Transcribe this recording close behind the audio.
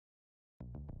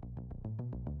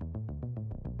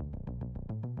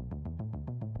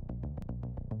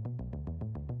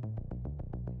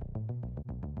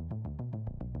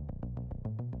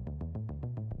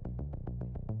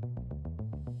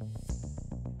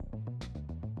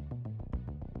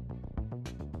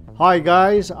Hi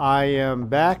guys, I am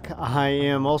back. I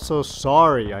am also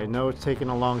sorry. I know it's taken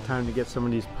a long time to get some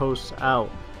of these posts out.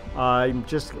 I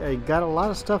got a lot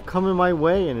of stuff coming my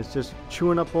way and it's just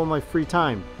chewing up all my free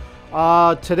time.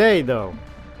 Today though,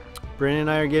 Brandon and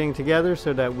I are getting together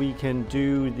so that we can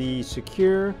do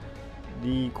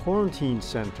the quarantine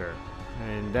center.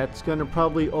 And that's going to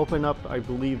probably open up, I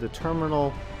believe, the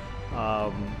terminal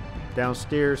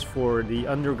downstairs for the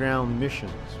underground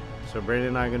missions. So Brandon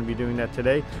and I are going to be doing that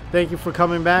today. Thank you for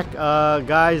coming back.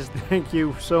 Guys, thank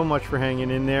you so much for hanging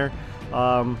in there.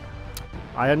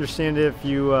 I understand if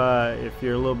you're a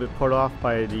little bit put off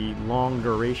by the long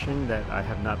duration that I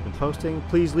have not been posting.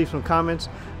 Please leave some comments.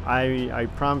 I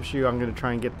promise you I'm going to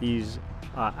try and get these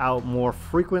out more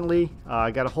frequently.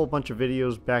 I got a whole bunch of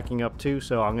videos backing up too,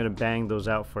 so I'm going to bang those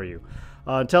out for you.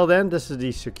 Until then, this is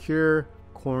the Secure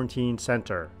Quarantine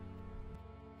Center.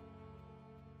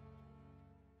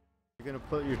 You're gonna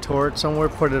put your turret somewhere,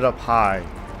 put it up high.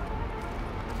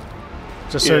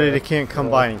 Just so that they can't come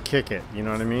by and kick it, you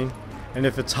know what I mean? And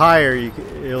if it's higher,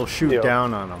 it'll shoot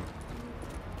down on them.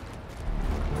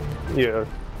 Yeah.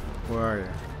 Where are you?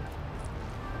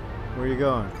 Where are you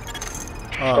going?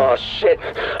 Oh shit!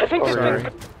 I think sorry.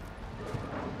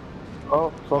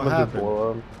 Oh, something just blew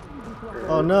up.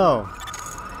 Oh no!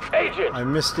 Agent! I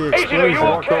missed the Agent, are you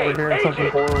explosion. okay? Over here, something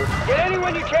blew up. Get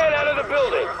anyone you can out of the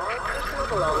building!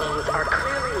 Belongings are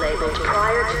clearly labeled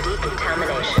prior to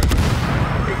decontamination.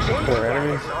 The There are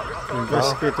enemies?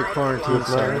 Investigate the quarantine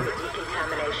center.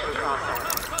 decontamination process.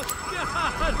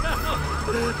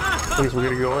 Please, we're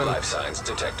gonna go in. Life signs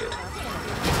detected.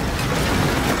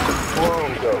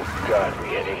 Whoa! Oh god, we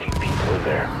had 80 people in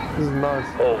there. This is nuts.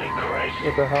 Holy Christ.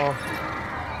 What the hell?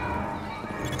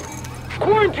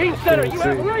 Quarantine center, you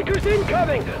have Rikers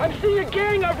incoming! I'm seeing a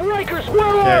gang of Rikers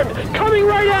well-armed, coming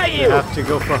right at you! You have to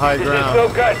go for high This is ground. no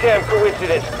goddamn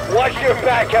coincidence. Watch your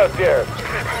back out there.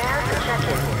 Prepare to check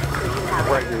in. Please have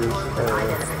Right, dude.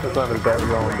 That's not a bad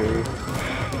going, dude.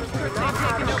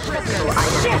 critical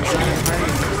identification.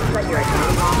 Please let your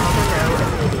account officer know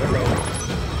immediately.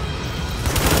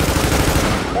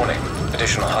 Warning.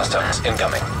 Additional hostiles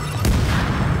incoming.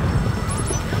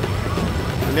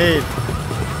 Grenade.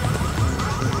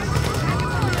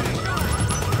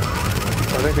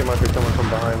 I think they might be coming from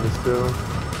behind us, too.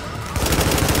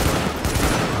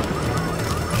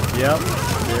 Yep,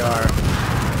 they are.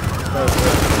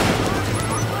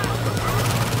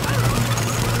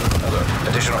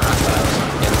 Additional hostiles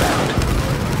inbound.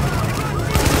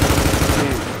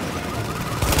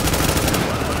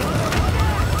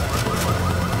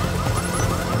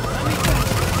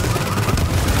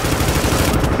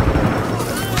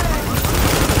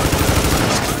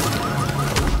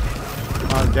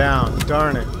 I'm down.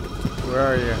 Darn it. Where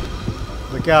are you?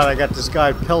 Look out, I got this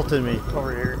guy pelting me.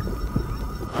 Over here.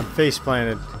 I'm face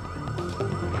planted.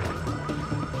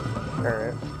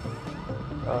 Alright.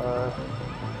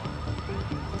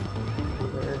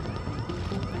 There.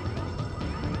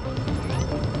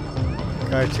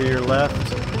 Guy to your left.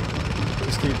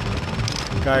 Just keep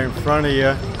guy in front of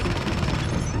you.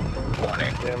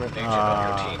 Warning. Damn it. Agent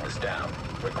on your team is down.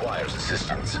 Requires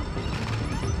assistance.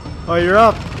 Oh, you're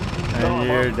up. And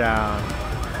you're down.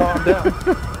 Calm down.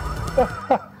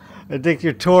 I think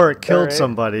your turret killed Alright.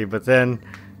 somebody, but then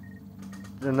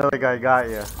another guy got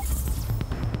you.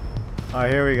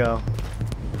 Alright, here we go.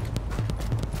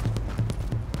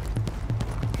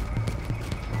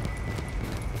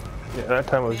 Yeah, that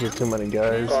time was just too many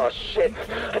guys. Oh shit!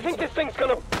 I think this thing's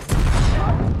gonna...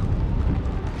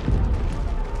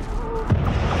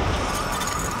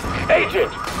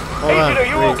 Agent! Hold on, Agent, are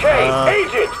you wait, okay?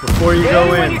 Agent! Before you Get go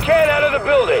anyone in, you can out of the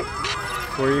building!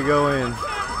 before you go in,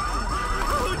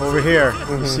 over here.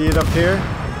 You see it up here?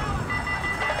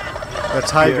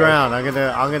 That's high ground. I'm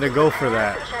gonna go for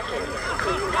that. Check in.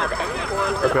 Please have any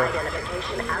forms of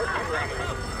identification out and ready.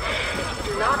 If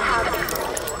you do not have a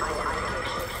form of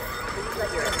identification, please let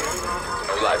your account officer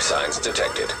No life signs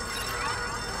detected.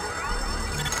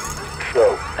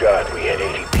 Oh god, we had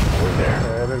 80 people in there.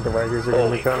 Yeah, I think the Rikers are gonna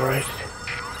Holy be coming. Christ.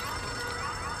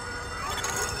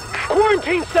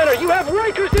 Quarantine center, you have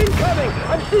Rikers incoming!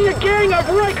 I'm seeing a gang of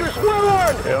Rikers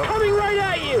well-armed, coming right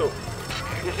at you!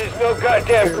 This is no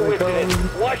goddamn Here they coincidence.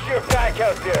 come. Watch your back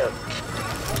out there.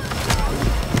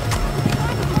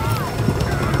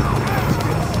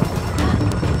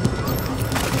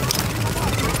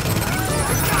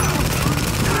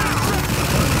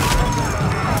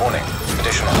 Warning.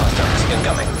 Additional hostiles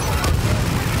incoming.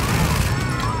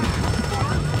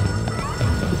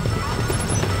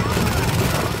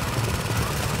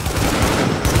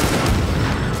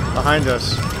 Behind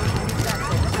us.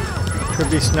 Could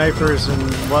be snipers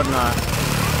and whatnot.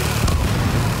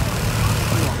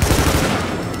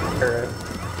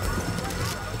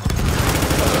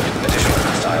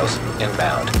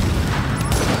 inbound.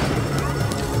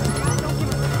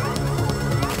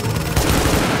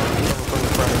 From the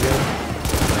front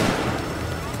again.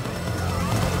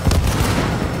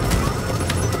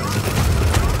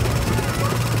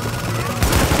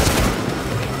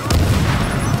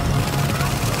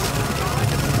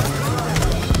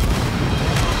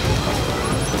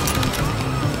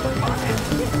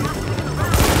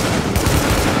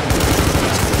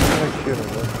 Nice shooting,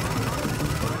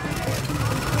 man.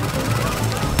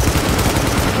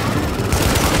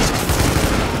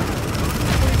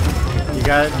 You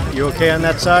got it? You okay on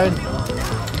that side?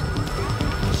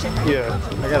 Yeah.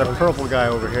 I got a purple guy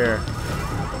over here.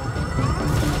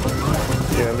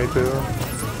 Yeah, me too.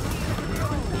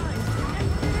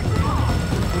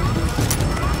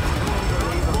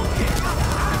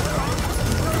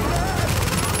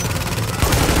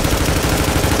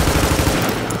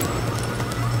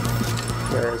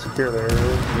 There, secure there.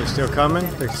 They still coming?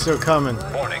 They're still coming.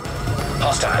 Warning.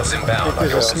 Hostiles inbound. There's on a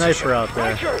your sniper out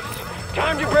there. Rikers,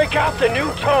 time to break out the new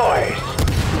toys.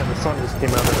 Yeah, the sun just came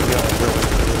out of the yellow really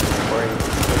brain.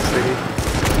 Let's see.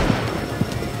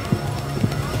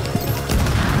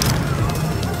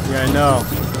 Yeah, I know.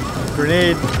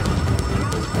 Grenade.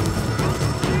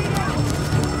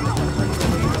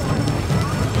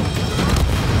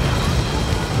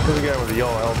 There's a guy with a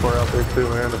yellow Hellfire out there too,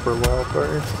 man, the purple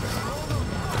Hellfire.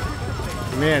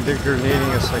 Man, they're grenading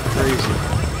us like crazy.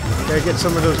 Gotta get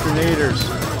some of those grenaders.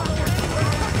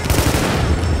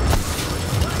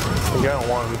 We got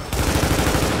one.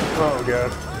 Oh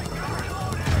god.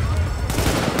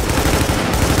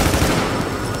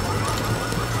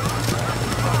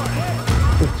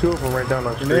 There's two of them right down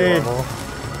the street Grenade. level.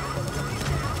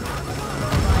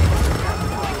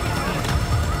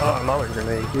 Oh, another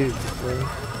grenade. Jesus, man.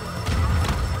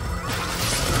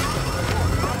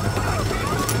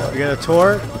 You got a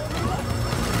turret?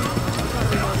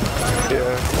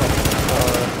 Yeah.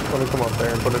 Let me come up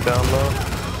there and put it down though.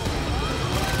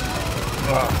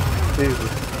 Ah,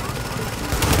 Jesus.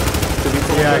 Did he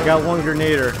come Yeah, I down? got one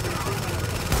grenader.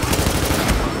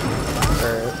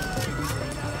 Alright.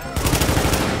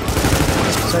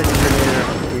 Second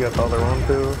grenader. You got the other one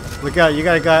too? Look out, you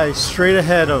got a guy straight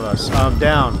ahead of us.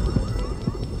 Down.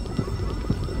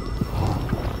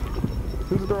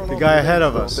 Who's throwing The all guy these ahead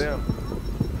of grenades? us. Damn.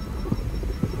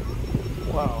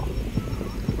 Wow.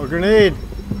 A grenade.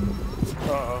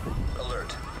 Uh-oh.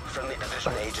 Alert. Friendly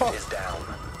division agent is down.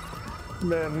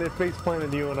 Man, they face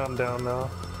planted you and I'm down now.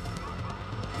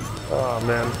 Oh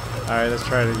man. Alright, let's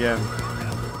try it again.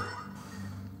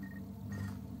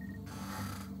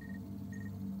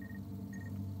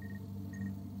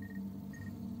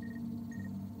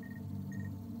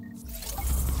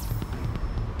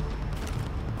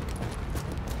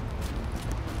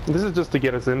 This is just to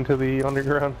get us into the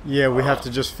underground. Yeah, we have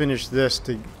to just finish this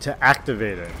to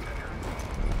activate it.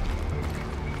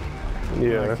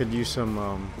 Yeah. I could use some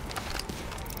Ma'am?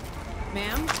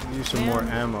 use some more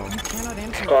Ma'am, ammo. you cannot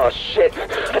enter. Oh shit!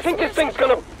 I think this thing's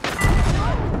gonna.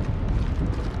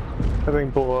 That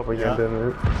thing pull up again, Yeah. didn't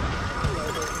it?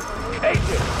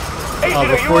 Agent!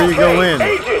 Agent, Before you go in,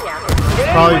 Agent! Get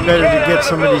Probably in when you better get to out get of the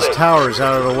some of these building. towers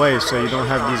out of the way so you don't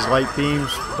have these light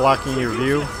beams blocking your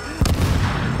view.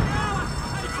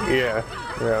 Yeah.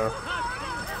 Yeah.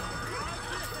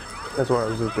 That's what I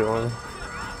was just doing.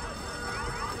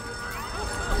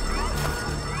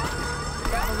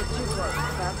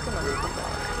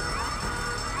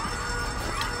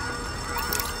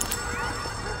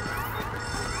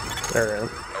 Alright.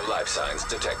 No life signs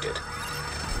detected.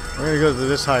 We're gonna go to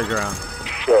this high ground.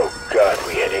 Oh god,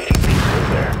 we had 80 people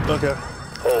there. Okay.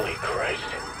 Holy Christ.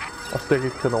 I'll stick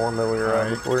it to the one that we were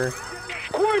Alright. at before.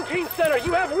 Quarantine center,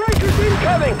 you have Rikers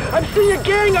incoming! I'm seeing a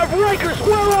gang of Rikers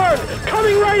well armed,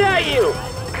 coming right at you!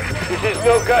 This is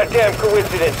no goddamn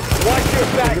coincidence. Watch your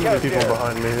back There's gonna out be people there.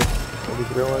 behind me. I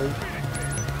just realized.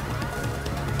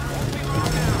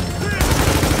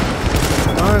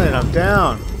 Darn it, I'm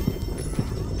down.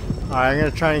 Alright, I'm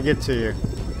gonna try and get to you.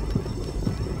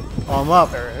 Oh, I'm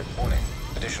up. Alright. Warning.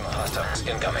 Additional hostiles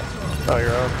incoming. Oh,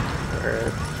 you're up?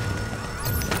 Alright.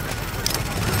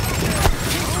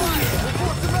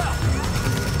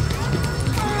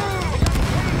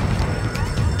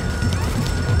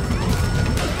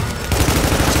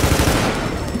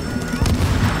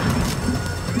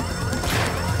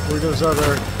 Where those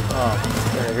other...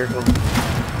 Oh, Alright, here comes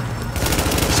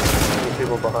there's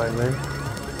people behind me.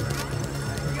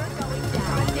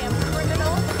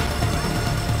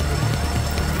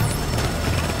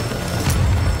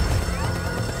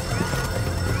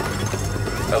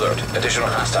 Alert. Additional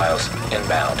hostiles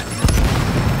inbound.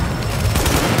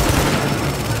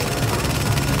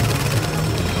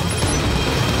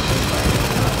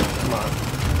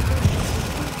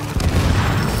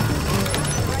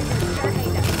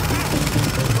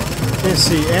 can't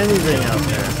see anything out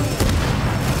there.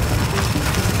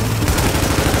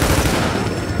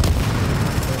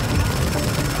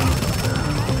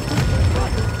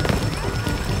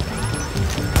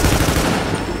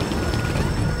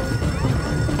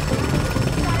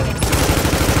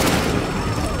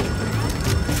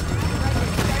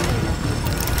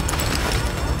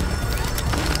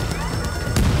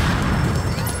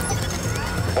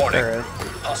 Warning.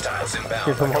 Hostiles inbound.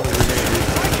 Here's some homing grenades.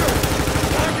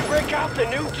 Time to break out the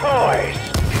new toys.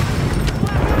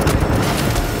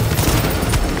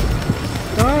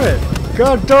 Darn it!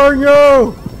 God darn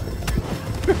you!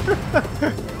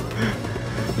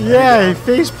 Yeah, he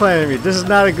face planted me. This is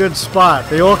not a good spot.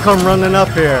 They all come running up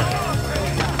here.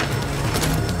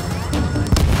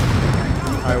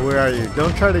 Alright, where are you?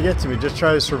 Don't try to get to me, just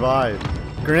try to survive.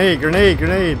 Grenade, grenade,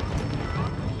 grenade!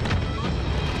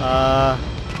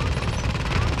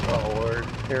 Oh lord.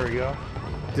 Here we go.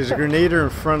 There's a grenader in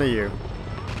front of you.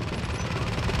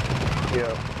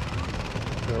 Yeah.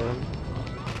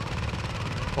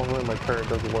 Hopefully my turret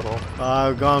does a little.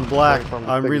 I've gone black. From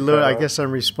I'm big reloading. I shadow. guess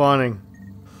I'm respawning.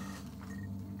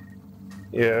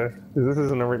 Yeah, 'cause this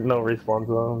isn't a no respawn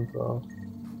zone, so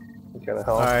it kind of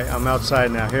helps. Alright, I'm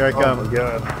outside now. Here I Oh come. my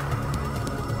god.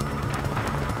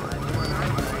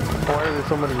 Why are there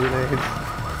so many grenades?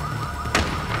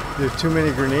 There's too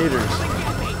many grenaders.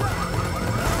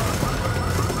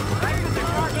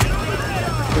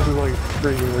 This is like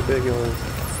freaking ridiculous.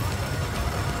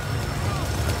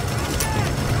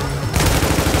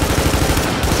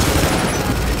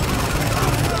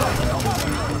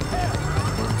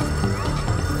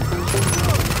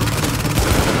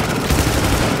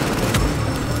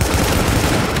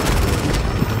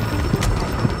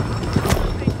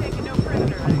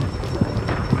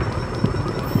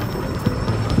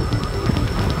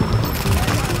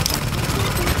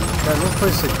 Got no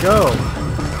place to go.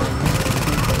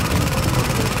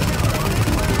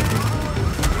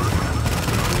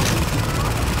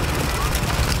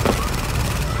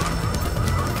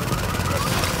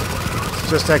 It's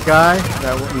just that guy?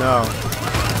 No.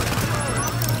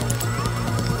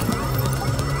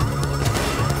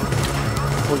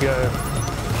 We got.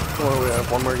 What do we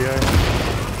have? One more guy.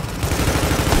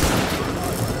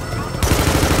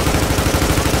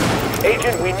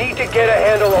 Agent, we need to get a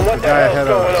handle on what the guy hell's ahead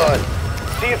of going us.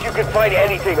 on. See if you can find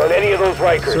anything on any of those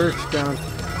Rikers. Search down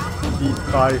deep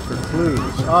body for clues.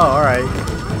 Oh, alright.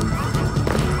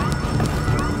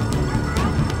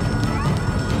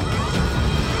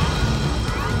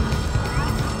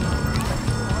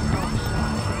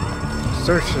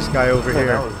 Search this guy over That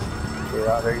here. was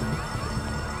chaotic.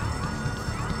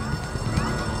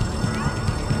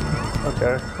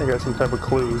 Okay, I got some type of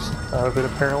clues out of it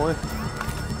apparently.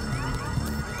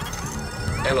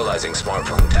 Analyzing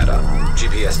smartphone data.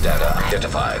 GPS data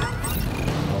identified.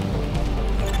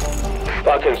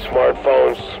 Fucking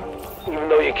smartphones. Even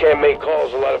though you can't make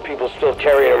calls, a lot of people still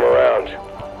carrying them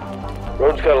around.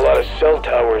 Road's got a lot of cell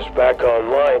towers back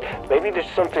online. Maybe there's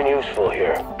something useful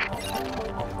here.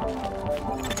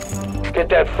 Get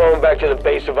that phone back to the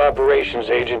base of operations,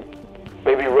 Agent.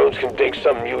 Maybe Rhodes can dig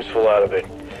something useful out of it.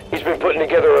 He's been putting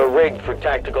together a rig for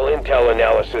tactical intel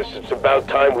analysis. It's about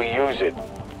time we use it.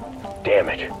 Damn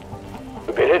it.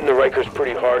 We've been hitting the Rikers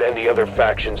pretty hard and the other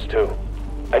factions too.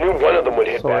 I knew one of them would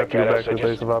hit So I have back to go at back us. to the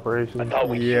base of I operations. thought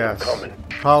we'd Yes. see them coming.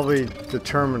 Probably the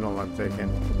terminal, I'm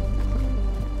thinking.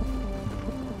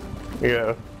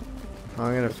 Yeah.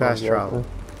 I'm gonna fast travel.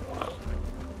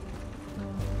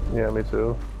 Yeah, me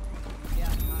too.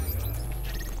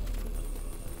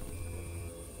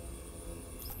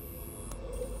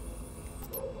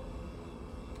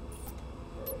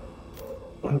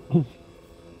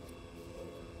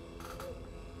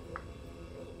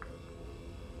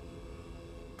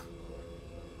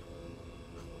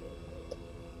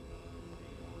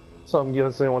 So I'm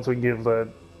guessing once we give that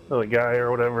other guy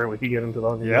or whatever, we can get into the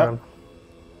underground.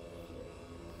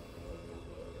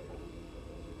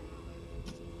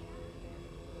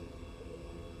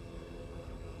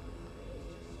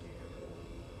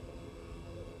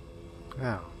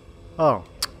 Wow. Oh.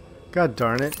 God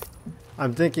darn it.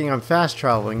 I'm thinking I'm fast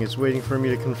traveling. It's waiting for me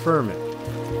to confirm it.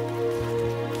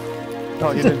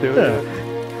 Oh, you didn't do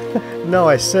it. No,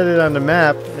 I set it on the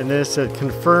map and then it said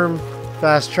confirm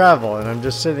fast travel, and I'm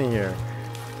just sitting here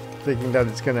thinking that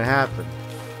it's gonna happen.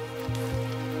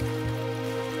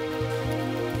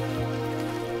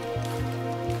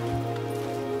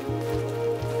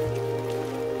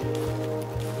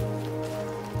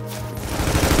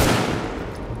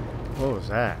 What was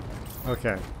that?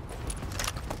 Okay.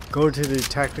 Go to the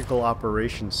Tactical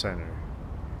Operations Center.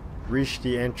 Reach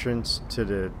the entrance to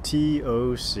the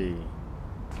TOC.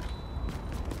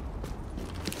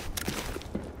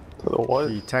 what?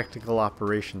 The Tactical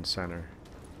Operations Center.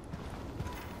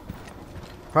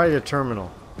 Probably the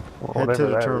terminal. Well, Head to whatever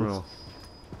the that terminal.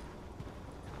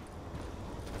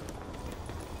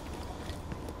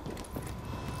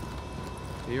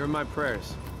 You're in my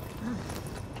prayers.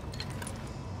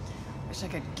 Wish I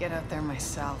could get out there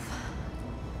myself.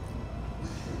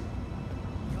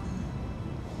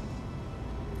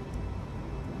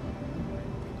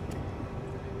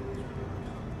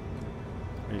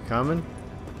 Are you coming?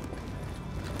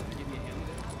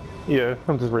 Yeah,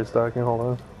 I'm just restocking. Hold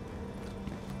on.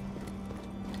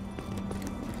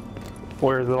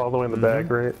 Where is it? All the way in the back,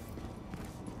 right?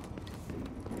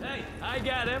 Hey, I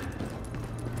got him.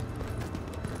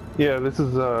 Yeah, this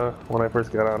is when I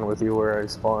first got on with you, where I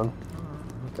spawned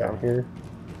down here.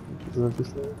 This is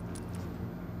interesting.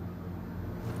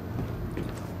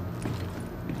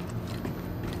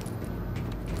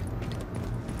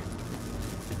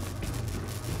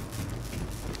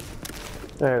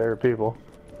 Hey, there are people.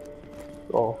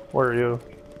 Oh, where are you?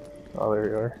 Oh, there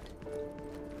you are.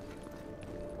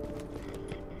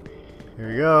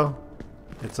 Here you go.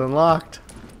 It's unlocked.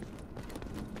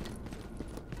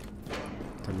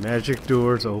 The magic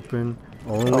doors open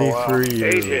only for you.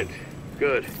 Agent,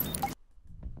 good.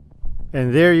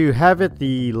 And there you have it,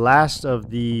 the last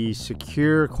of the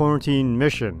secure quarantine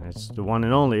mission. It's the one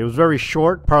and only. It was very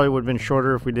short. Probably would have been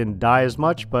shorter if we didn't die as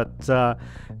much, but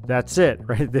that's it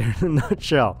right there in a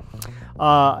nutshell.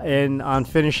 And on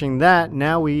finishing that,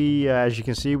 now we, as you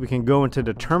can see, we can go into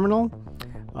the terminal,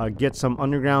 get some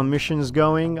underground missions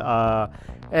going,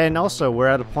 and also we're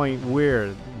at a point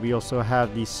where we also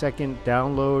have the second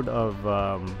download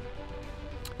of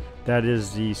that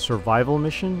is the survival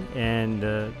mission, and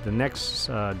the next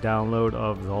download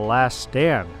of the Last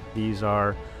Stand. These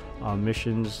are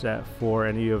missions that for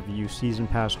any of you season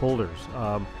pass holders.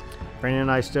 Brandon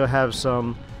and I still have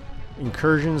some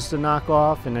incursions to knock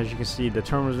off, and as you can see, the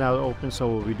terminal is now open, so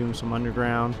we'll be doing some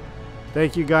underground.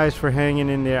 Thank you guys for hanging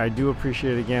in there. I do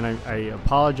appreciate it. Again, I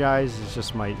apologize. It's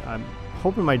just I'm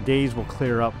hoping my days will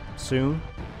clear up soon.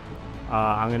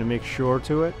 I'm going to make sure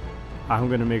to it. I'm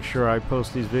going to make sure I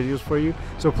post these videos for you.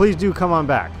 So please do come on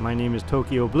back. My name is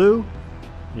Tokyo Blue.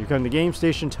 You come to Game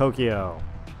Station Tokyo.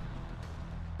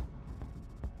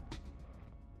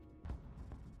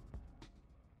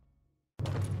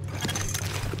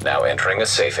 Now entering a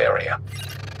safe area.